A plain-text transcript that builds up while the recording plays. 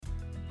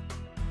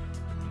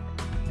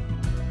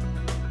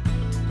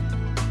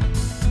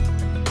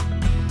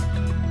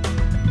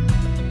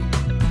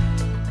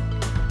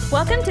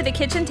Welcome to the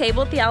Kitchen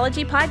Table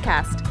Theology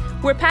Podcast,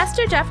 where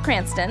Pastor Jeff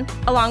Cranston,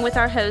 along with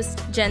our host,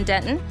 Jen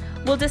Denton,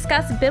 will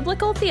discuss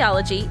biblical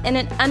theology in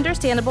an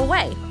understandable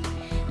way.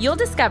 You'll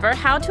discover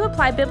how to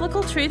apply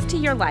biblical truth to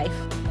your life.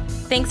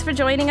 Thanks for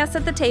joining us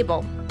at the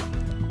table.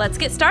 Let's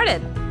get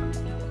started.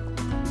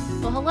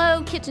 Well,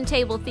 hello, Kitchen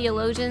Table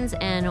Theologians,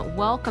 and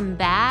welcome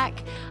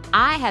back.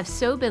 I have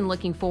so been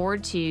looking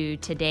forward to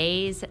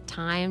today's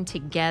time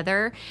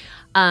together.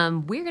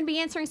 We're going to be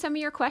answering some of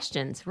your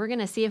questions. We're going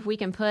to see if we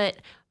can put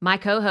my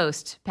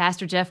co-host,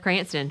 Pastor Jeff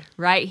Cranston,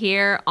 right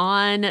here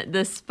on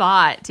the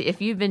spot.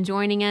 If you've been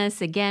joining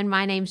us, again,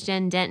 my name's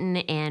Jen Denton,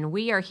 and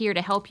we are here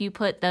to help you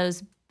put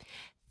those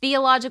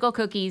theological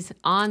cookies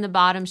on the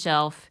bottom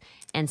shelf,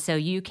 and so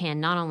you can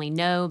not only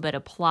know, but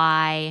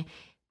apply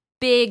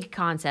big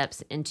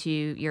concepts into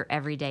your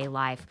everyday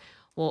life.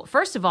 Well,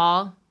 first of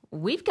all,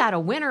 we've got a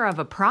winner of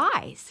a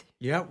prize.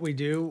 Yeah, we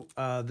do.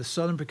 The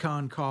Southern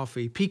Pecan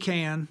Coffee.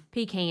 Pecan.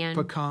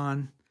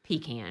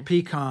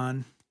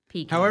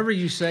 However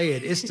you say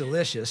it, it's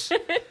delicious.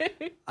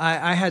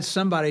 I had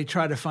somebody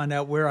try to find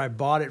out where I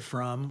bought it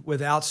from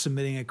without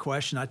submitting a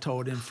question. I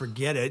told him,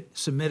 forget it.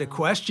 Submit a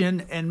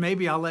question, and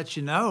maybe I'll let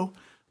you know.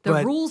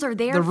 The rules are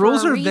there for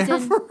a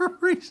reason.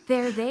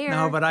 They're there.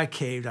 No, but I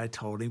caved. I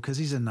told him because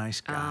he's a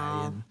nice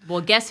guy.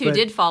 Well, guess who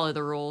did follow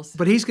the rules?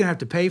 But he's going to have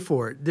to pay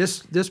for it.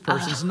 This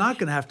person's not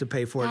going to have to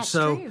pay for it. That's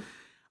so true.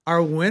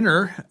 Our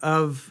winner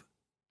of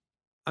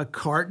a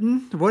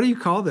carton, what do you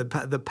call the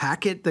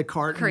packet, the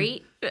carton?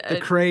 Crate. The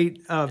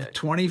crate of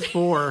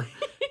 24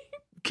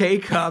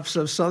 K-Cups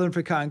of Southern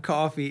Pecan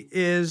Coffee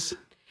is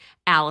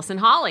Allison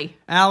Holly.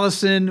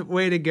 Allison,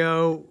 way to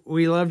go.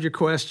 We loved your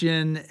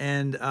question,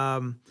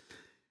 and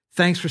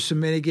thanks for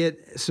submitting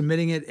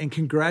it, and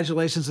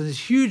congratulations on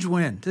this huge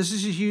win. This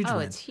is a huge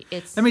win.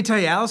 It's. Let me tell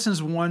you,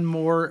 Allison's won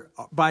more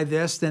by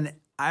this than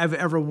I've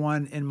ever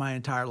won in my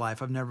entire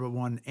life. I've never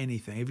won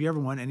anything. Have you ever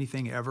won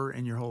anything ever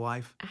in your whole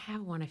life? I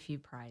have won a few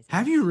prizes.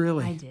 Have you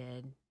really? I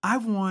did.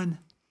 I've won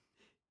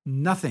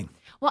nothing.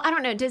 Well, I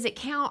don't know. Does it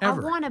count?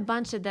 Ever. I won a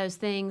bunch of those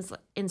things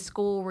in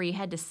school where you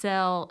had to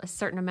sell a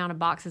certain amount of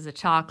boxes of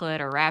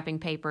chocolate or wrapping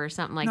paper or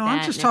something like that. No,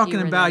 I'm just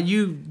talking about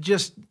you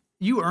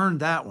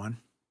earned that one.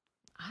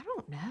 I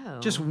don't know.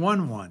 Just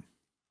won one.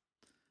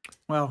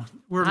 Well,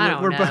 we're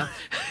know.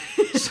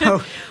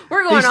 So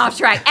we're going off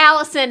track.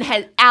 Allison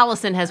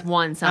has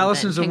won something.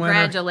 Allison's a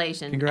winner.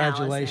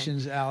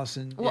 Congratulations,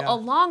 Allison. Well, Yeah.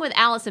 along with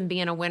Allison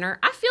being a winner,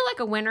 I feel like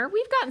a winner.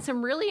 We've gotten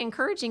some really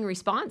encouraging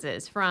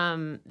responses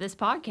from this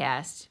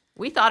podcast.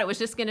 We thought it was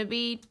just going to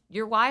be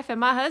your wife and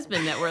my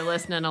husband that were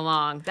listening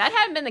along. That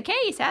hadn't been the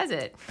case, has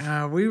it?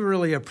 We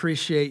really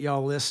appreciate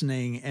y'all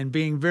listening and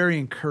being very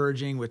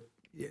encouraging with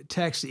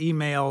text,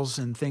 emails,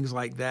 and things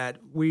like that.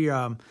 We've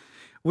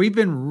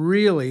been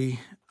really.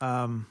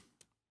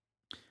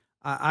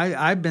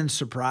 I've been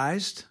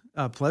surprised,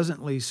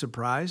 pleasantly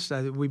surprised.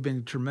 We've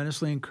been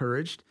tremendously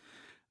encouraged.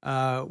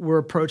 We're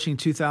approaching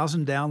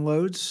 2,000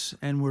 downloads,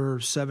 and we're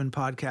 7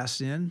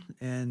 podcasts in,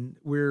 and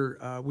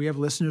we have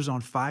listeners on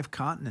 5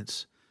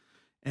 continents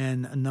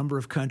and a number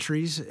of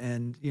countries,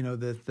 and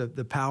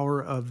the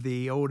power of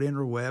the old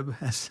interweb,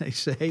 as they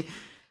say.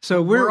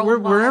 So we're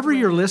wherever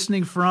you're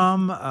listening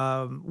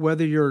from,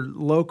 whether you're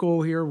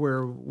local here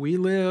where we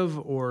live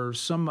or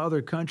some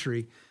other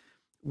country,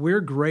 we're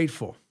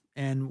grateful.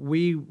 And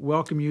we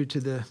welcome you to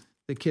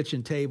the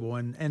kitchen table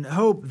and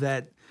hope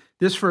that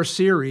this first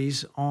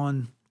series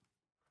on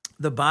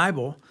the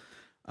Bible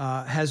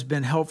has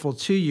been helpful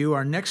to you.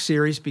 Our next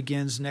series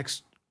begins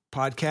next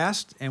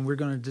podcast, and we're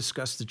going to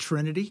discuss the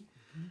Trinity.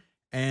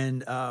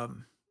 And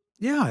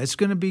it's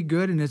going to be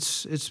good, and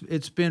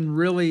it's been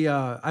really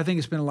I think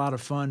it's been a lot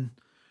of fun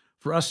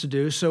for us to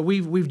do. So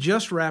we've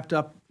just wrapped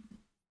up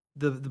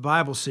the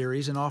Bible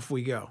series, and off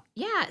we go.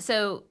 Yeah,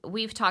 so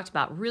we've talked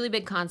about really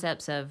big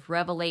concepts of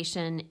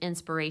revelation,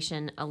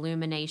 inspiration,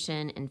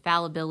 illumination,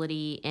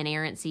 infallibility,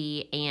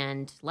 inerrancy,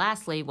 and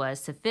lastly was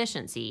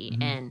sufficiency.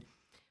 Mm-hmm. And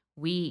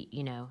we,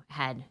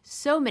 had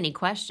so many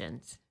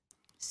questions.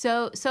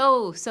 So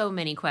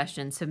many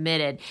questions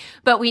submitted,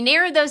 but we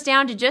narrowed those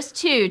down to just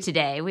 2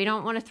 today. We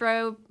don't want to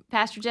throw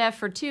Pastor Jeff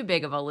for too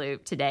big of a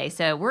loop today.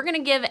 So we're going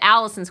to give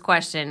Allison's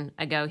question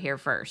a go here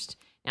first.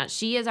 Now,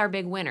 she is our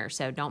big winner,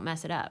 so don't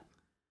mess it up.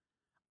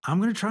 I'm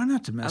going to try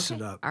not to mess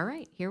it up. All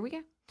right, here we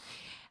go.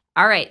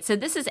 All right, so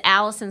this is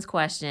Allison's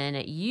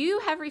question. You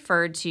have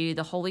referred to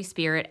the Holy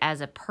Spirit as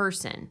a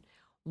person.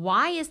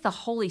 Why is the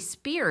Holy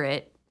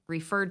Spirit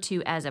referred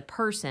to as a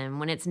person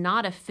when it's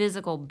not a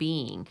physical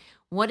being?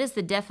 What is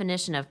the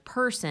definition of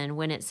person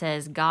when it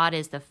says God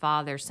is the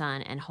Father,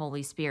 Son, and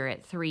Holy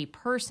Spirit, 3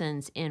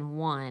 persons in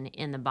one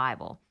in the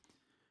Bible?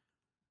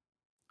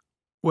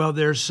 Well,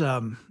 there's,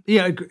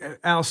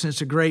 Allison,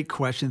 it's a great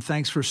question.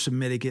 Thanks for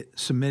submitting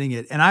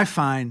it. And I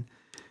find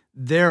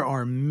there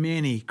are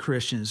many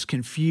Christians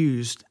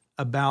confused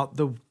about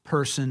the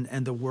person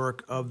and the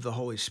work of the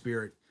Holy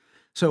Spirit.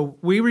 So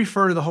we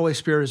refer to the Holy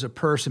Spirit as a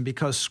person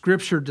because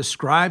Scripture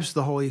describes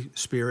the Holy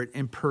Spirit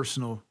in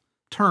personal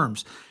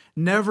terms,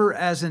 never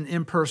as an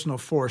impersonal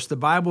force. The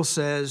Bible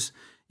says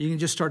You can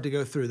just start to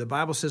go through. The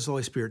Bible says the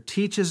Holy Spirit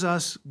teaches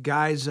us,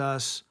 guides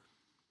us,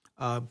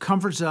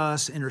 comforts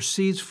us,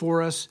 intercedes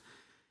for us.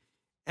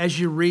 As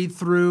you read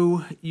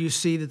through, you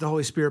see that the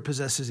Holy Spirit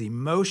possesses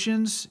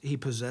emotions. He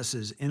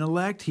possesses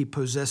intellect. He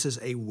possesses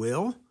a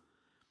will.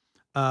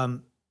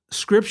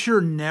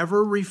 Scripture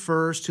never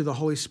refers to the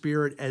Holy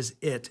Spirit as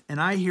it. And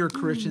I hear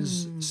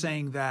Christians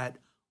saying that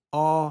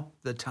all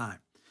the time.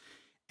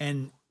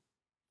 And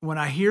when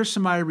I hear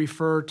somebody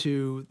refer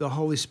to the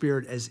Holy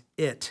Spirit as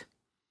it,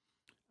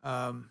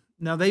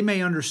 now they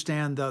may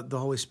understand the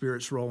Holy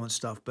Spirit's role and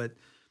stuff, but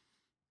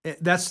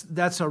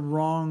that's a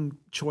wrong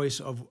choice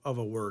of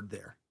a word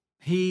there.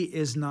 He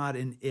is not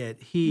an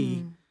it.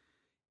 He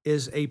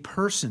is a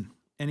person,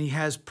 and he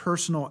has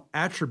personal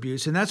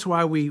attributes, and that's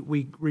why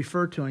we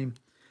refer to him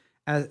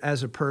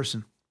as a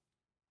person.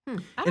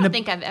 I don't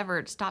think I've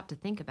ever stopped to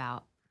think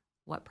about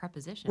what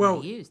preposition I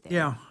use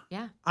there.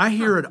 Yeah. I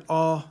hear it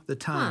all the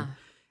time.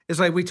 It's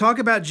like we talk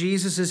about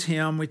Jesus as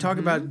him. We talk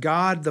about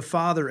God the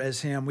Father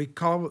as him. We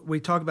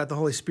talk about the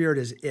Holy Spirit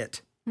as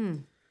it.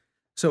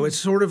 So it's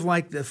sort of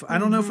like I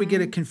don't know if we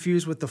get it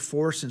confused with the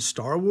Force in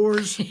Star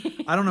Wars.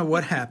 I don't know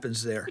what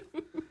happens there.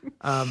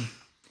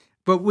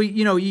 But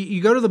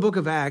you go to the book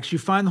of Acts, you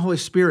find the Holy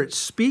Spirit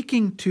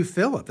speaking to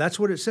Philip. That's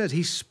what it says.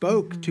 He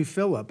spoke to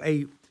Philip.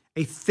 A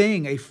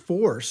thing, a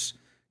force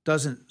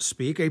doesn't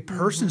speak. A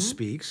person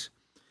speaks.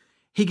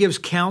 He gives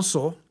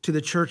counsel to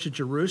the church at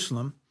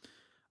Jerusalem.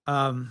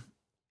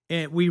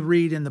 And we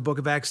read in the book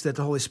of Acts that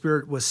the Holy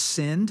Spirit was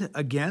sinned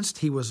against.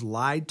 He was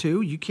lied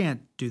to. You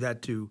can't do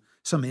that to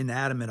some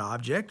inanimate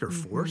object or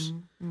force.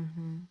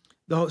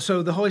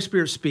 So the Holy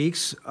Spirit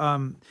speaks,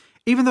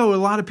 even though a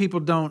lot of people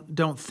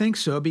don't think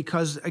so,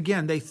 because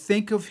again, they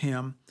think of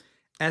him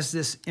as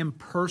this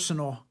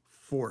impersonal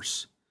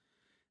force,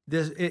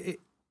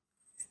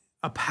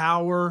 a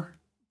power,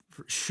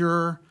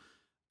 sure.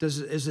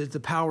 Is it the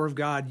power of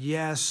God?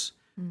 Yes,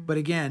 but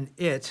again,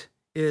 it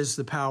is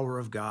the power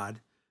of God.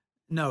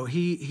 No,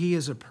 he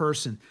is a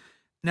person.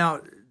 Now,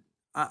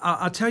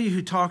 I'll tell you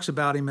who talks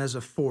about him as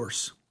a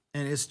force.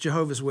 And it's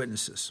Jehovah's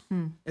Witnesses.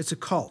 It's a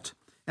cult.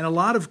 And a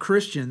lot of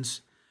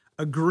Christians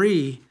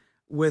agree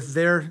with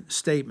their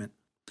statement.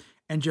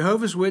 And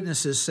Jehovah's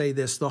Witnesses say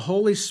this: the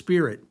Holy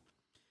Spirit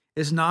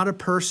is not a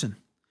person,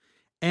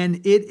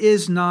 and it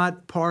is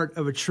not part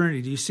of a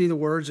Trinity. Do you see the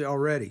words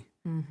already?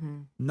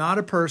 Not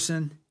a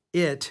person,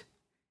 it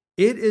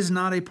is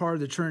not a part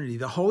of the Trinity.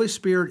 The Holy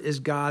Spirit is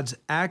God's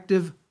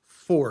active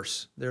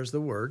force, there's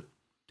the word,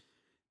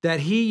 that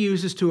he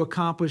uses to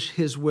accomplish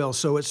his will.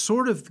 So it's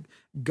sort of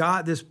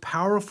God, this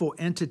powerful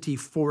entity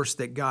force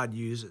that God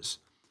uses.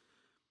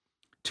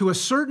 To a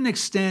certain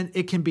extent,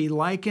 it can be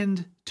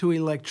likened to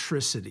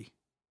electricity.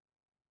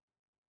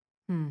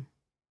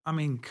 I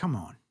mean, come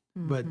on.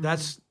 But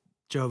that's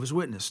Jehovah's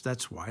Witness.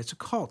 That's why it's a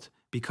cult,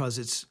 because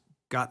it's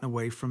gotten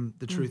away from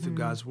the truth of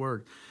God's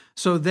word.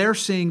 So they're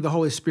seeing the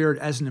Holy Spirit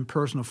as an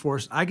impersonal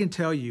force. I can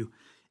tell you,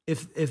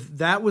 if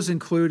that was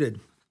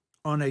included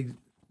on a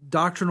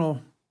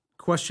doctrinal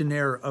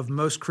questionnaire of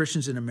most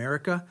Christians in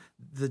America,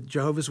 the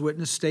Jehovah's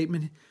Witness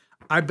statement,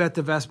 I bet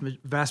the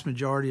vast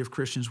majority of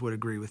Christians would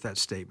agree with that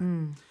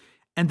statement.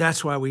 And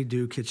that's why we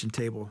do kitchen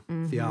table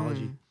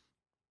theology.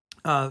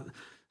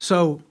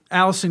 So,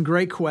 Allison,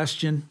 great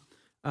question.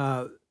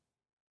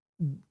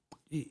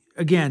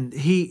 Again,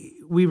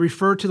 we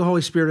refer to the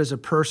Holy Spirit as a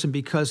person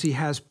because he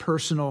has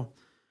personal,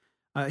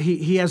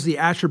 he has the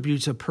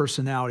attributes of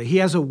personality. He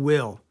has a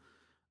will.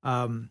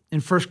 In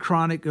 1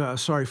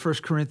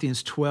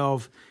 Corinthians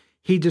 12,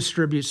 he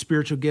distributes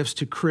spiritual gifts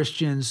to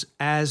Christians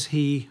as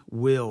he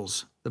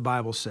wills, the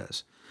Bible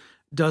says.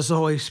 Does the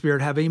Holy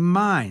Spirit have a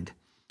mind?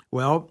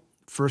 Well,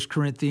 1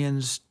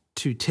 Corinthians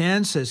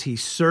 2:10 says he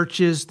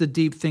searches the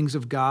deep things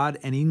of God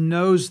and he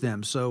knows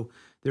them. So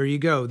there you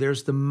go.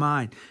 There's the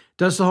mind.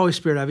 Does the Holy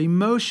Spirit have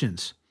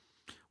emotions?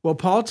 Well,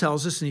 Paul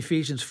tells us in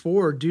Ephesians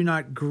 4, do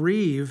not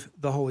grieve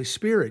the Holy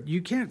Spirit.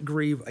 You can't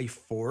grieve a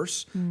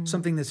force,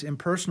 something that's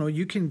impersonal.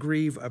 You can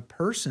grieve a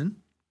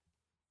person.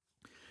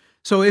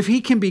 So if he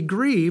can be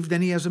grieved,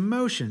 then he has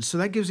emotions. So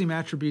that gives him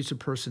attributes of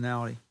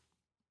personality.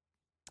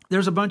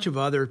 There's a bunch of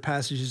other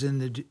passages in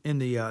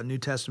the New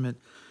Testament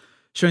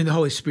showing the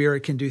Holy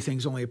Spirit can do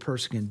things only a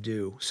person can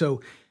do.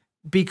 So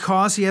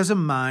because he has a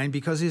mind,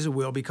 because he has a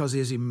will, because he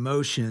has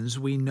emotions,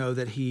 we know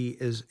that he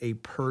is a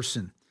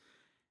person.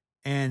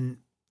 And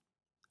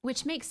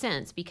which makes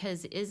sense,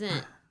 because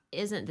isn't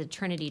the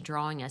Trinity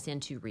drawing us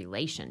into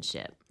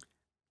relationship?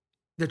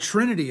 The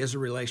Trinity is a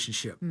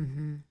relationship.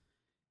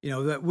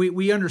 That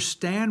we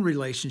understand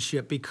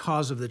relationship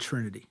because of the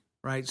Trinity,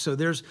 right? So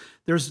there's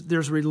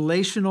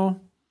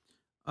relational.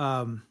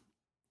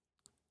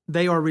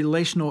 They are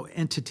relational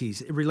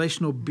entities,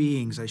 relational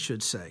beings, I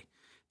should say.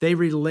 They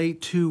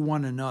relate to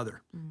one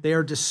another. They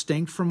are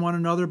distinct from one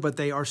another, but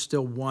they are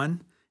still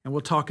one. And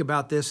we'll talk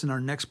about this in our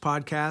next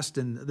podcast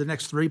and the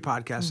next 3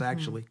 podcasts,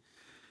 actually.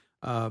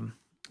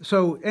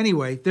 So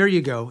anyway, there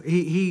you go.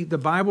 The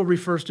Bible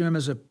refers to him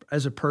as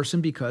a person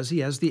because he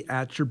has the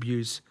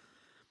attributes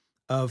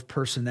of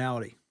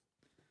personality.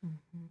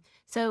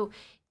 So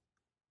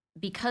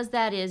because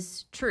that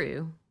is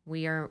true,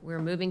 we're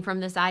moving from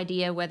this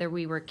idea, whether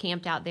we were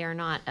camped out there or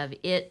not, of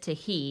it to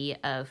he,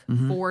 of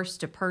force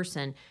to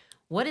person.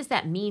 What does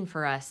that mean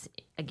for us,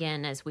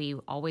 again, as we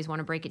always want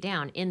to break it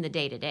down, in the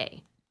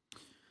day-to-day?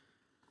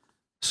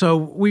 So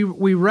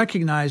we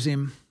recognize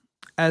him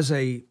as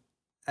a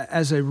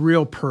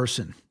real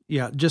person.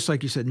 Yeah, just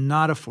like you said,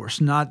 not a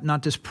force,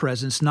 not this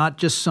presence, not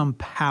just some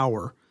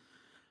power.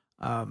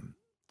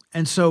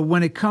 And so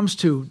when it comes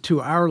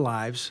to our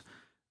lives,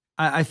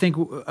 I think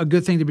a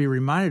good thing to be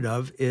reminded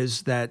of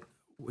is that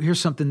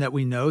here's something that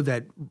we know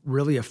that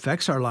really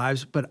affects our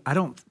lives, but I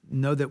don't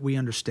know that we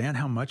understand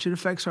how much it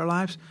affects our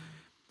lives.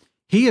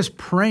 He is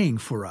praying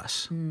for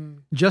us,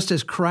 just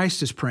as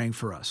Christ is praying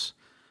for us.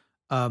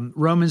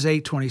 Romans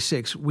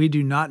 8:26, we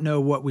do not know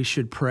what we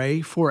should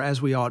pray for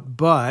as we ought,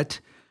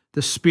 but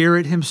the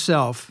Spirit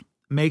himself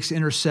makes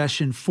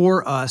intercession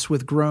for us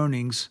with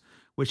groanings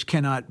which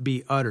cannot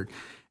be uttered.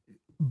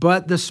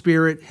 But the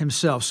Spirit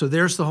himself. So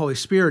there's the Holy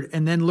Spirit.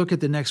 And then look at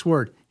the next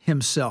word,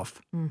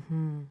 himself.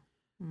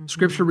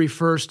 Scripture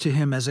refers to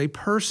him as a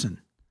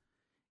person.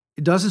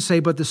 It doesn't say,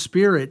 but the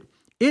Spirit,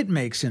 it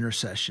makes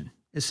intercession.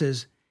 It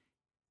says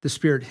the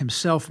Spirit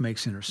himself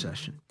makes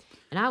intercession.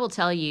 And I will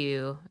tell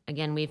you,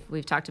 again,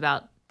 we've talked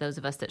about those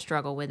of us that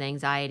struggle with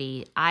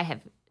anxiety. I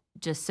have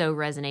just so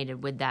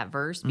resonated with that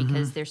verse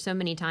because there's so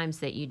many times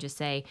that you just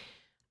say,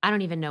 I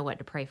don't even know what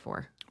to pray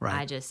for. Right.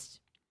 I just,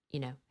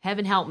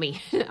 heaven help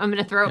me. I'm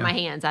going to throw up my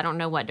hands. I don't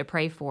know what to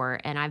pray for.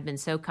 And I've been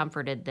so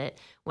comforted that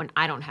when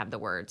I don't have the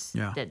words,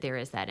 that there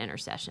is that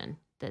intercession.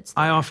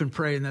 I often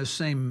pray in those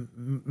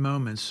same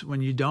moments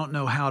when you don't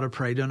know how to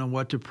pray, don't know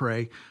what to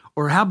pray.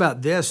 Or how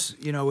about this,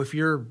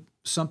 if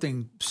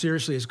something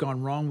seriously has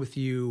gone wrong with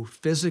you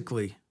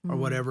physically or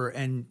whatever,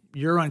 and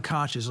you're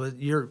unconscious,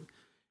 you're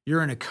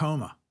in a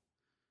coma,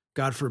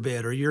 God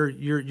forbid, or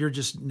you're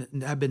just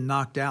have been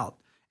knocked out,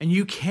 and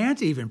you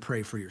can't even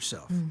pray for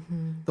yourself.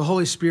 The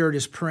Holy Spirit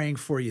is praying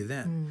for you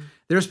then.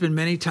 There's been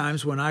many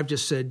times when I've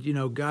just said,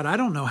 God, I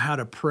don't know how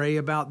to pray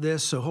about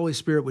this, so Holy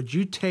Spirit, would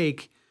you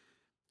take,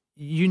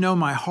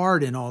 my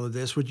heart in all of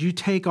this, would you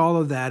take all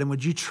of that and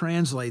would you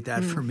translate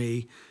that for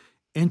me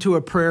into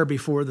a prayer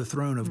before the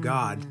throne of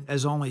God,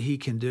 as only he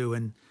can do.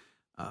 And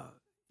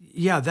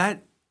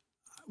that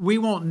we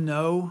won't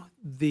know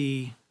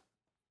the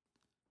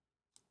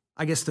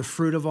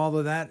fruit of all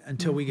of that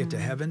until we get to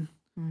heaven.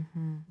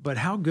 But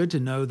how good to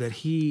know that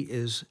he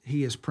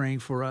is praying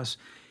for us.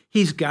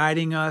 He's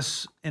guiding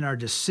us in our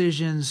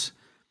decisions.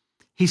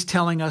 He's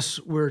telling us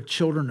we're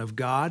children of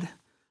God.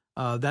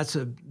 That's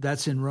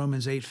in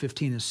Romans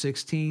 8:15 and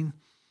 16.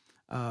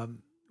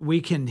 We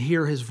can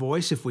hear his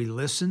voice if we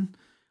listen.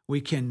 We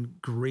can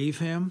grieve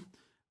him.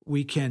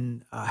 We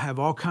can have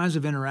all kinds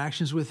of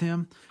interactions with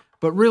him.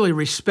 But really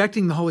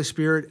respecting the Holy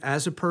Spirit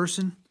as a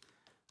person,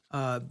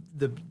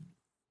 the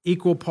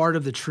equal part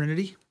of the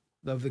Trinity,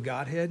 of the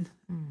Godhead,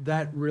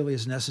 that really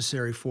is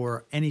necessary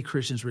for any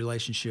Christian's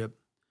relationship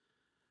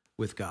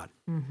with God.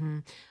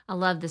 I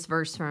love this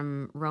verse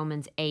from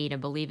Romans 8, I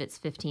believe it's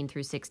 15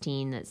 through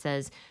 16, that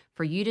says,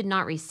 "For you did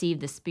not receive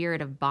the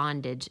spirit of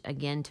bondage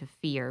again to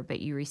fear,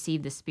 but you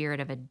received the spirit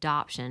of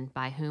adoption,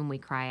 by whom we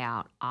cry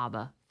out,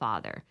 Abba,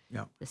 Father."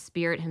 Yep. The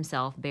Spirit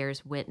himself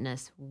bears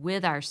witness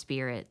with our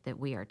spirit that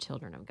we are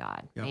children of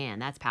God. Yep. Man,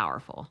 that's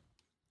powerful.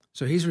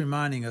 So he's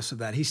reminding us of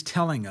that. He's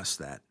telling us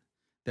that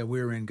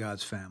we're in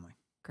God's family.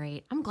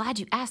 Great. I'm glad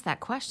you asked that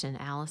question,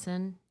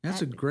 Allison.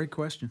 That's a great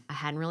question. I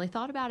hadn't really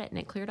thought about it, and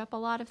it cleared up a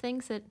lot of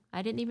things that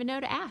I didn't even know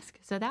to ask.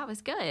 So that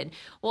was good.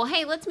 Well,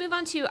 hey, let's move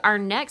on to our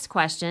next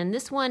question.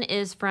 This one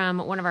is from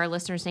one of our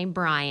listeners named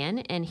Brian,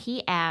 and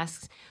he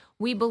asks,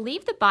 "We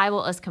believe the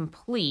Bible is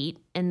complete,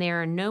 and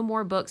there are no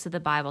more books of the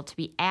Bible to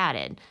be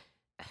added.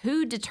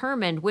 Who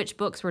determined which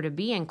books were to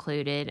be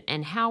included,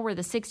 and how were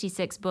the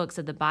 66 books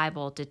of the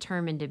Bible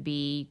determined to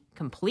be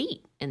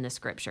complete in the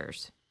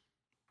Scriptures?"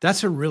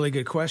 That's a really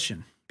good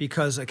question,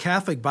 because a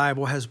Catholic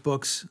Bible has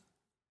books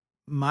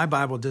my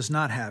Bible does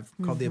not have,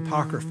 called the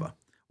Apocrypha.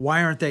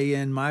 Why aren't they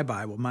in my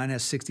Bible? Mine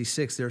has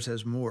 66, theirs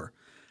has more.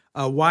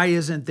 Why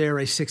isn't there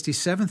a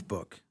 67th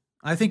book?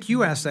 I think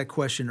you asked that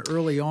question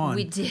early on.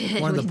 We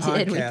did. One of the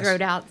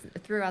podcasts. We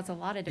threw out a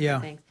lot of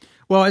different things.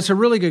 Well, it's a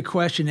really good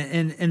question.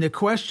 And the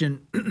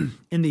question,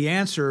 in the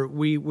answer,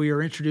 we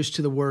are introduced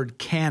to the word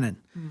canon.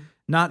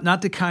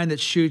 Not the kind that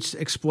shoots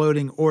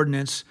exploding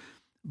ordnance,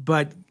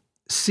 but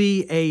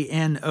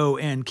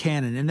C-A-N-O-N,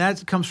 canon. And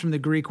that comes from the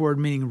Greek word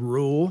meaning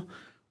rule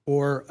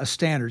or a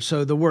standard.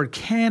 So the word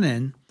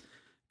canon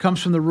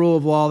comes from the rule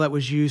of law that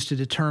was used to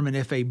determine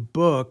if a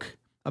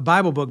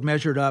Bible book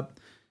measured up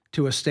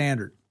to a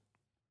standard.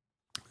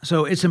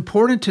 So it's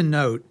important to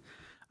note,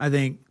 I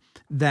think,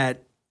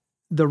 that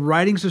the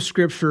writings of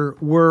Scripture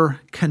were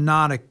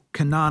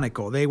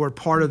canonical. They were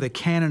part of the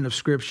canon of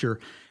Scripture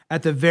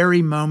at the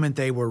very moment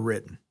they were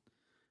written.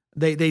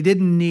 They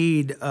didn't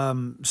need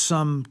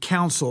some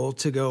council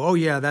to go, oh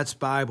yeah, that's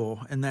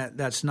Bible, and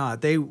that's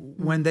not.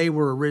 When they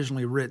were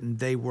originally written,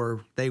 they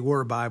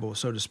were Bible,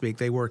 so to speak.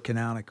 They were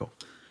canonical.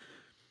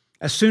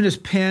 As soon as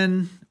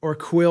pen or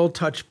quill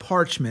touched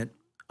parchment,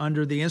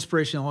 under the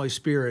inspiration of the Holy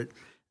Spirit,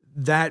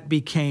 that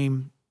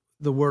became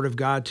the Word of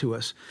God to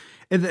us.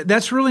 And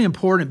that's really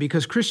important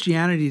because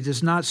Christianity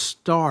does not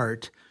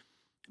start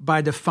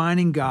by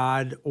defining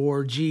God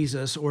or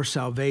Jesus or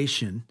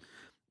salvation.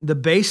 The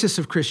basis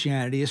of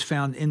Christianity is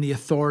found in the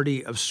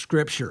authority of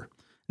Scripture.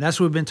 And that's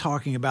what we've been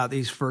talking about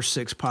these first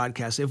 6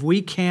 podcasts. If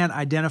we can't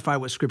identify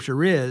what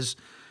Scripture is,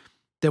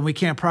 then we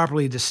can't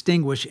properly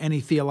distinguish any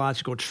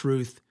theological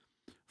truth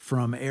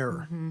from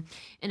error. Mm-hmm.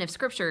 And if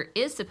Scripture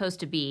is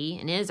supposed to be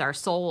and is our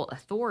sole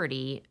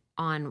authority,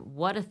 on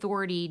what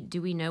authority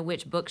do we know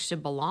which books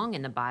should belong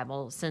in the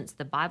Bible, since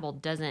the Bible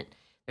doesn't,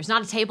 there's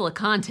not a table of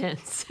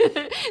contents,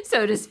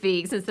 so to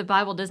speak, since the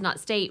Bible does not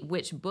state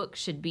which book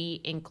should be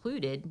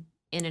included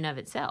in and of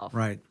itself.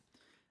 Right.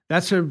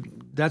 That's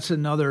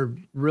another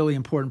really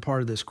important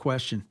part of this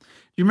question. Do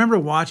you remember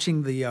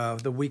watching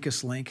the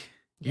Weakest Link?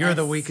 Yes. You're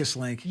the weakest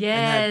link.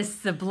 Yes,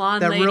 the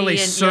blonde that lady. Really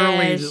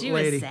surly she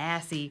lady. was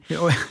sassy.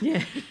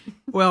 Yeah.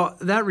 Well,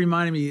 that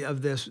reminded me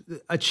of this.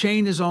 A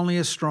chain is only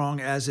as strong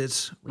as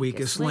its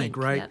weakest link,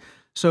 right? Yep.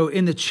 So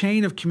in the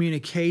chain of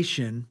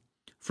communication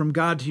from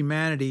God to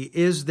humanity,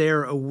 is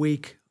there a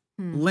weak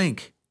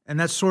link? And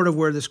that's sort of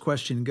where this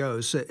question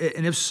goes.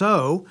 And if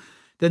so,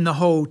 then the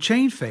whole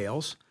chain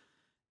fails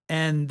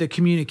and the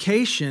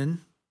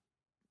communication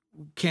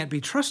can't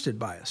be trusted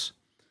by us.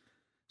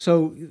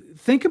 So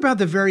think about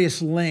the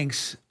various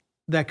links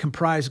that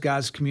comprise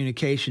God's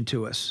communication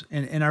to us.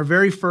 In our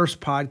very first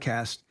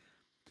podcast,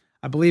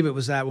 I believe it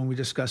was that when we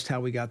discussed how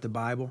we got the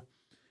Bible,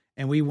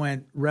 and we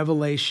went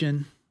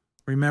revelation,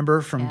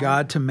 remember, from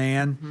God to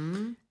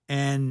man,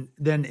 and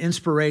then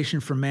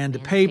inspiration from man to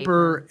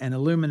paper, and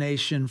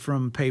illumination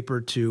from paper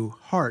to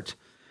heart.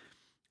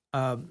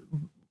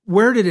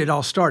 Where did it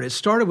all start? It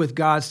started with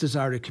God's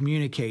desire to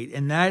communicate,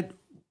 and that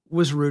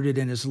was rooted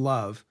in his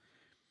love.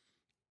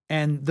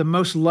 And the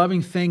most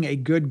loving thing a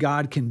good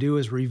God can do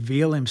is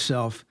reveal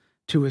himself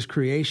to his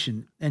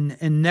creation. And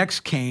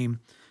next came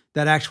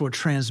that actual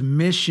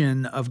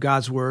transmission of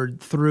God's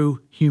word through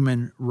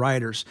human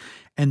writers.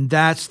 And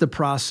that's the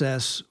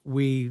process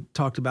we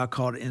talked about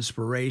called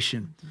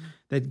inspiration,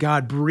 that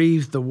God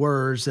breathed the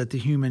words that the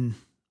human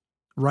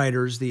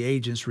writers, the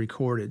agents,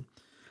 recorded.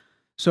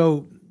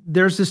 So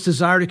there's this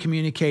desire to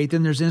communicate,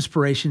 then there's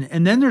inspiration,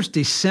 and then there's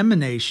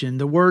dissemination,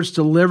 the words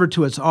delivered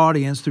to its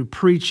audience through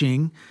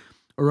preaching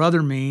or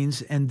other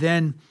means, and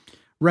then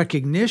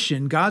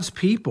recognition. God's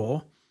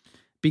people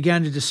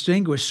began to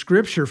distinguish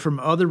Scripture from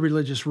other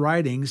religious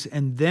writings,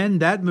 and then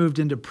that moved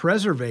into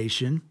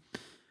preservation,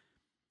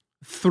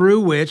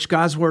 through which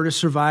God's word has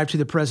survived to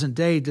the present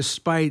day,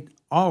 despite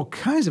all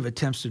kinds of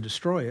attempts to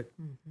destroy it.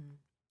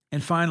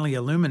 And finally,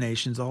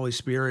 illuminations, the Holy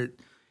Spirit,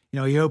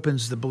 he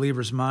opens the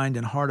believer's mind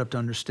and heart up to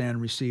understand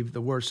and receive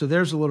the word. So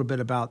there's a little bit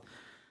about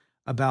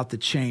the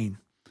chain.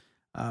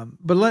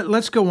 But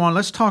let's go on.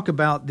 Let's talk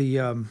about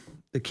the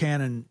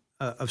canon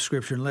of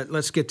Scripture, and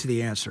let's get to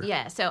the answer.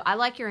 Yeah, so I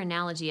like your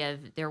analogy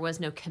of there was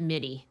no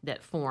committee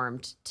that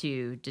formed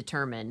to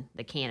determine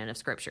the canon of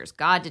Scriptures.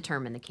 God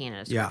determined the canon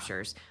of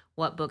Scriptures,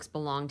 what books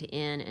belonged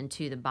in and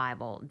to the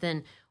Bible.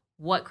 Then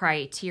what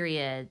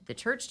criteria the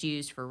church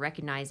used for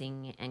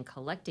recognizing and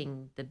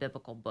collecting the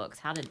biblical books.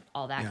 How did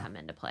all that come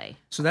into play?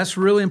 So that's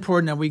really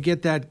important that we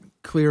get that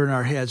clear in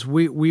our heads.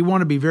 We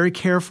want to be very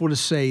careful to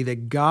say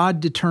that God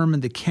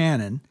determined the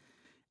canon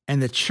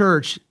and the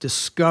church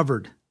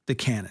discovered the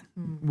canon.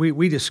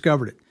 We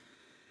discovered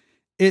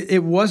it.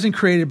 It wasn't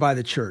created by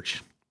the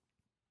church.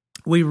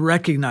 We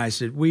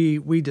recognized it.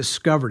 We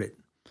discovered it.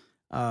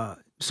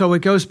 So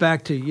it goes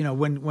back to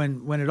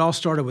when it all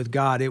started with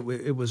God,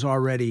 it was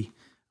already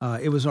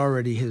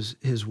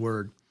His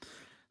word.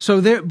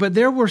 So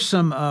there were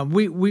some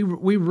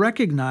we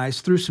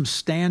recognized through some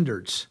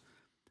standards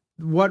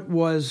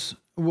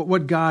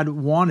what God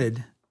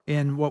wanted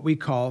in what we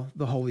call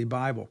the Holy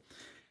Bible.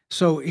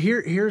 So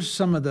here's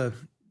some of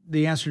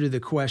the answer to the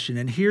question,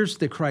 and here's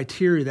the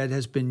criteria that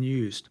has been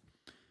used.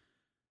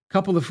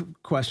 Couple of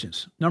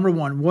questions. Number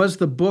one, was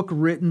the book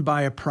written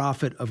by a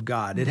prophet of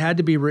God? It had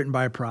to be written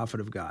by a prophet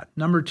of God.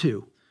 Number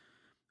two,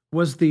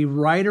 was the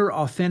writer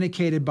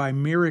authenticated by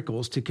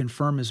miracles to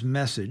confirm his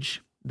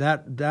message?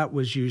 That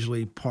was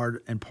usually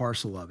part and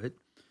parcel of it.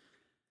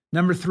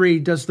 Number three,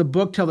 does the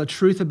book tell the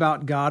truth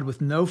about God with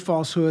no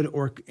falsehood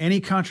or any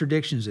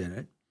contradictions in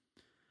it?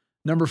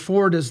 Number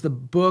four, does the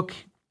book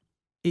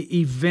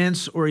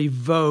evince or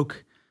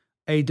evoke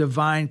a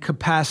divine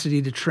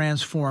capacity to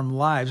transform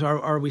lives?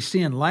 Are we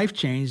seeing life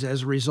change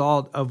as a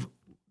result of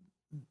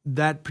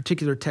that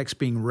particular text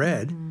being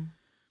read?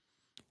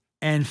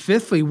 And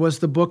fifthly, was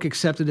the book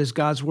accepted as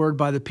God's word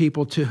by the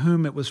people to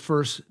whom it was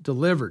first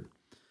delivered?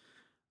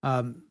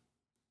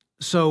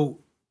 So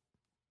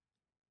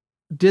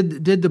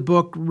did the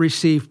book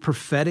receive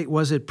prophetic?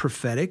 Was it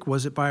prophetic?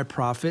 Was it by a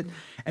prophet?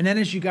 And then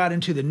as you got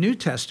into the New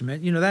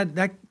Testament,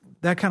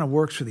 that kind of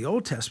works for the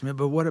Old Testament,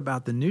 but what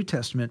about the New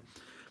Testament?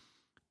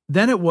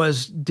 Then it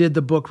was, did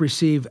the book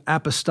receive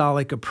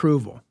apostolic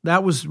approval?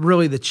 That was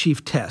really the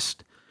chief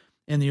test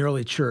in the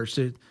early church.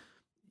 They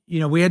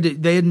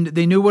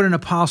knew what an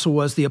apostle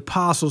was. The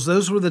apostles,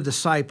 those were the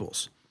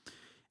disciples.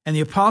 And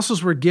the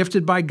apostles were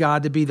gifted by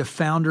God to be the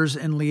founders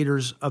and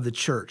leaders of the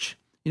church.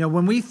 You know,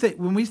 when we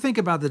think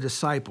about the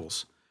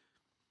disciples,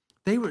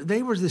 they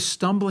were this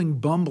stumbling,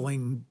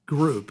 bumbling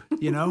group,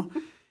 you know,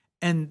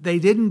 and they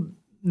didn't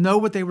know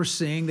what they were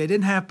seeing. They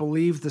didn't have to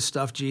believe the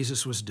stuff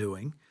Jesus was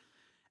doing.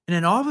 And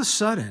then all of a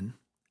sudden,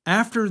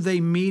 after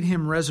they meet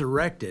him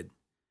resurrected,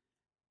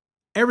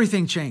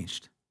 everything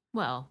changed.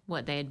 Well,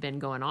 what they had been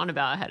going on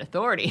about had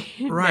authority.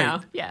 Right.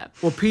 Now. Yeah.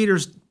 Well,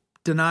 Peter's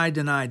deny.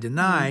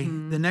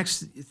 The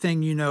next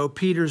thing you know,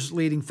 Peter's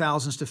leading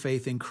thousands to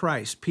faith in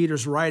Christ.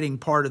 Peter's writing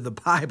part of the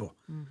Bible.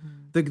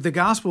 The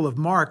Gospel of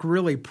Mark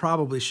really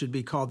probably should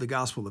be called the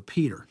Gospel of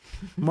Peter.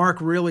 Mark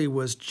really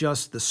was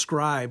just the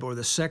scribe or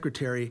the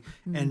secretary.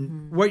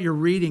 And what you're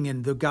reading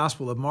in the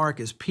Gospel of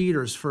Mark is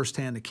Peter's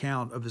firsthand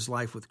account of his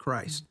life with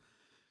Christ.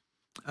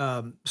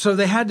 So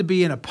they had to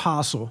be an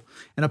apostle.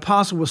 An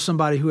apostle was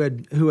somebody who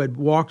had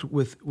walked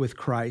with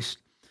Christ.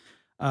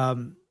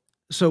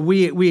 So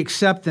we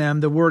accept them.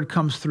 The word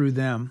comes through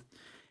them.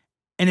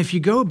 And if you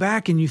go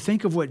back and you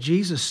think of what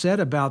Jesus said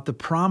about the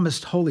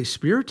promised Holy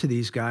Spirit to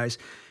these guys,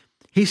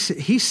 he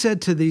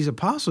said to these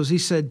apostles, he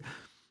said,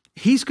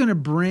 he's going to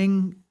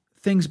bring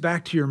things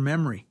back to your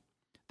memory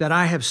that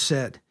I have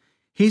said.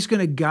 He's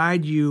going to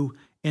guide you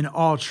in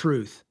all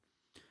truth.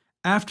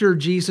 After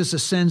Jesus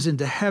ascends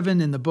into heaven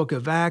in the book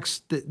of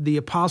Acts, the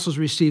apostles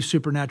receive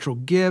supernatural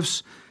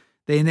gifts.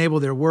 They enable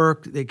their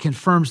work. It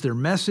confirms their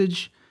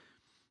message.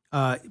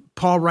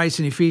 Paul writes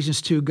in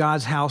Ephesians 2,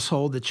 God's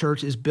household, the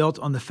church, is built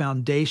on the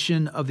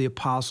foundation of the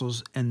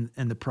apostles and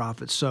the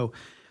prophets. So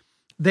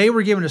they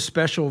were given a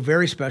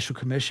very special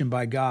commission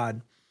by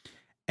God.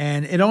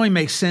 And it only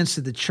makes sense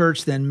that the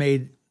church then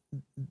made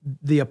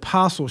the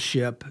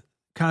apostleship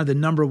kind of the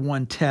number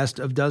one test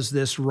of, does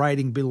this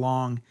writing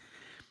belong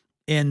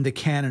in the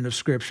canon of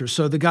Scripture?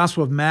 So the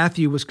Gospel of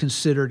Matthew was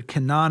considered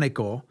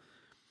canonical,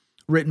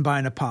 written by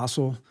an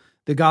apostle.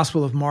 The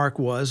Gospel of Mark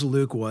was,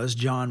 Luke was,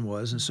 John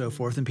was, and so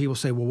forth. And people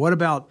say, well, what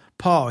about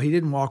Paul? He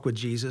didn't walk with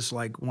Jesus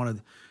like one of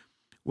the...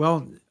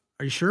 Well,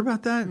 are you sure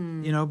about that?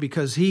 You know,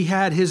 because he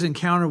had his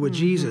encounter with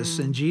Jesus,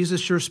 and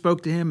Jesus sure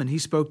spoke to him, and he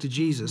spoke to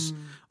Jesus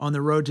on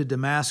the road to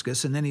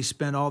Damascus, and then he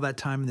spent all that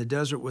time in the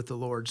desert with the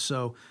Lord.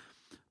 So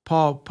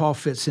Paul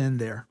fits in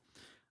there.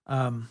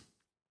 And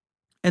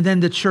then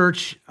the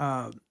church,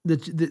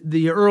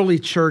 the early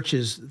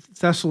churches,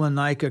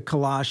 Thessalonica,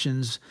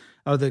 Colossians,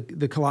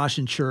 the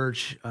Colossian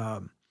church,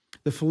 the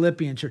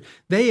Philippian church,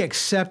 they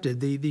accepted,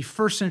 the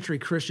first century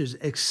Christians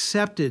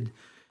accepted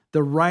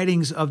the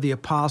writings of the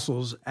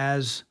apostles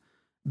as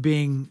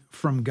being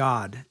from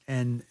God.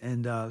 And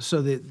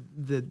so the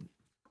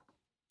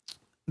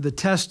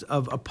test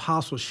of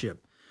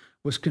apostleship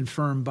was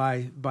confirmed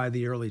by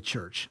the early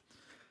church.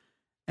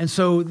 And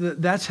so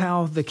that's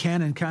how the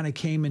canon kind of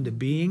came into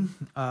being.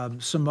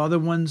 Some other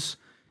ones,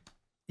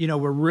 you know,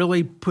 were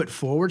really put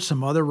forward,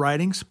 some other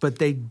writings, but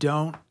they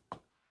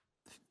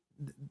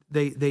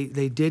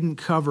didn't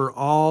cover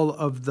all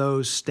of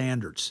those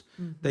standards.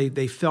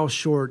 They fell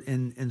short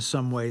in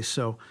some ways.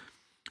 So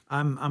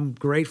I'm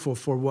grateful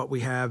for what we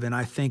have, and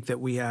I think that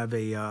we have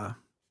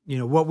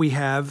what we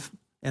have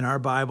in our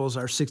Bibles,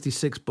 our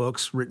 66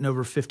 books written over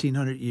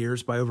 1,500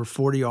 years by over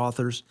 40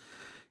 authors,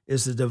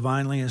 is the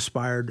divinely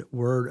inspired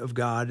Word of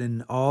God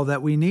and all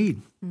that we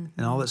need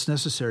and all that's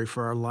necessary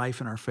for our life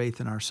and our faith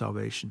and our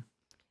salvation.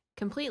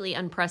 Completely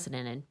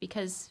unprecedented,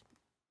 because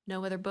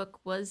no other book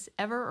was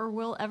ever or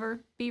will ever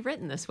be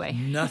written this way.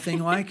 Nothing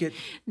like it.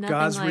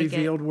 God's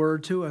revealed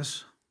Word to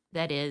us.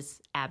 That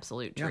is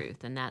absolute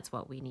truth, and that's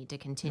what we need to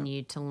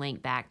continue to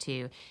link back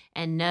to,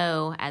 and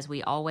know, as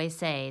we always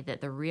say,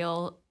 that the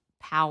real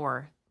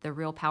power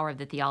of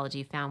the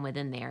theology found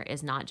within there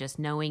is not just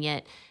knowing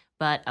it,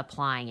 but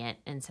applying it.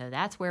 And so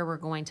that's where we're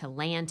going to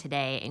land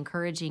today,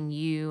 encouraging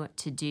you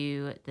to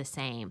do the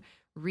same,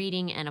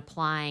 reading and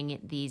applying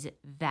these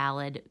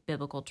valid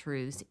biblical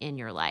truths in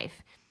your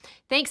life.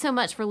 Thanks so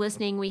much for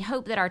listening. We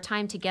hope that our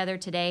time together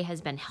today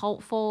has been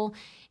helpful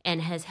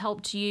and has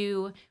helped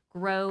you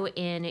grow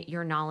in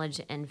your knowledge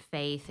and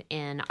faith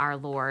in our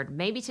Lord.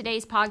 Maybe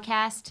today's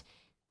podcast,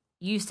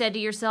 you said to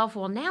yourself,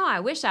 well, now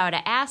I wish I would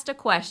have asked a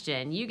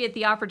question. You get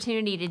the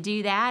opportunity to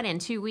do that. In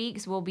 2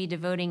 weeks, we'll be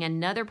devoting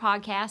another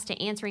podcast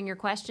to answering your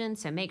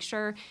questions. So make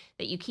sure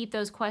that you keep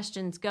those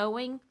questions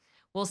going.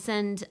 We'll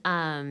send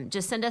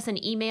us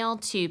an email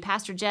to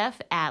Pastor Jeff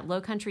at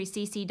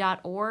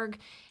lowcountrycc.org.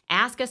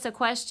 Ask us a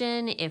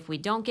question. If we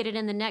don't get it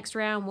in the next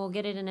round, we'll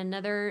get it in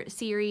another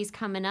series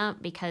coming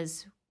up,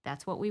 because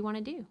that's what we want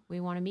to do. We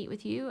want to meet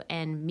with you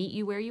and meet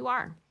you where you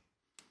are.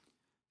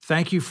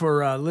 Thank you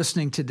for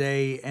listening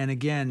today. And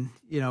again,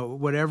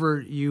 whatever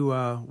you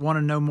want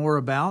to know more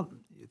about,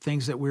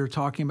 things that we're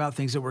talking about,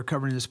 things that we're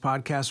covering in this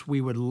podcast,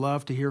 we would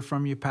love to hear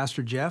from you,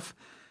 Pastor Jeff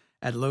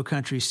at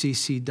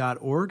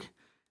lowcountrycc.org.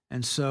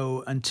 And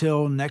so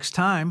until next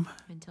time,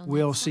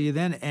 we'll see you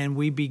then. And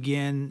we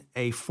begin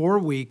a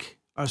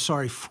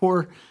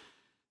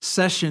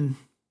 4-session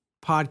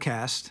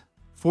podcast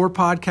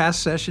 4-podcast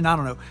session. I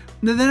don't know.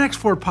 The next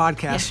 4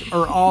 podcasts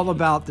are all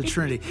about the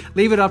Trinity.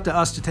 Leave it up to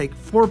us to take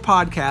 4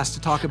 podcasts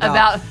to talk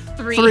about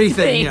three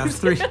things. Yeah,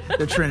 3,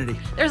 the Trinity.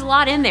 There's a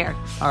lot in there.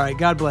 All right.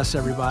 God bless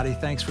everybody.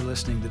 Thanks for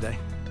listening today.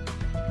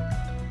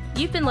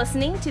 You've been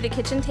listening to the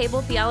Kitchen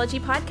Table Theology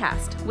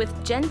Podcast with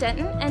Jen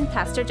Denton and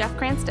Pastor Jeff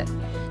Cranston.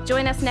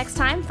 Join us next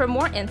time for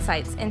more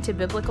insights into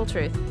biblical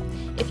truth.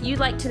 If you'd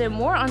like to know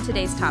more on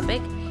today's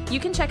topic, you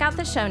can check out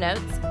the show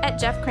notes at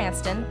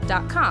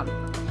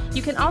jeffcranston.com.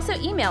 You can also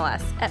email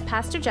us at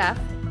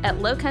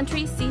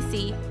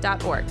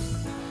pastorjeff@lowcountrycc.org.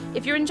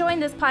 If you're enjoying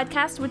this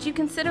podcast, would you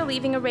consider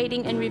leaving a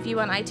rating and review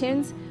on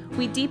iTunes?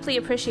 We deeply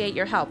appreciate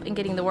your help in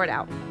getting the word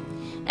out.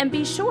 And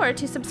be sure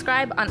to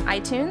subscribe on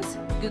iTunes,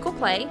 Google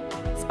Play,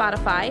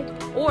 Spotify,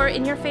 or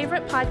in your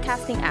favorite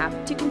podcasting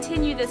app to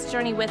continue this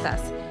journey with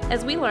us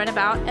as we learn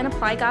about and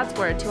apply God's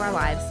Word to our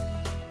lives.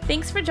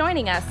 Thanks for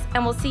joining us,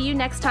 and we'll see you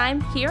next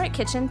time here at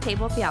Kitchen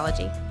Table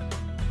Theology.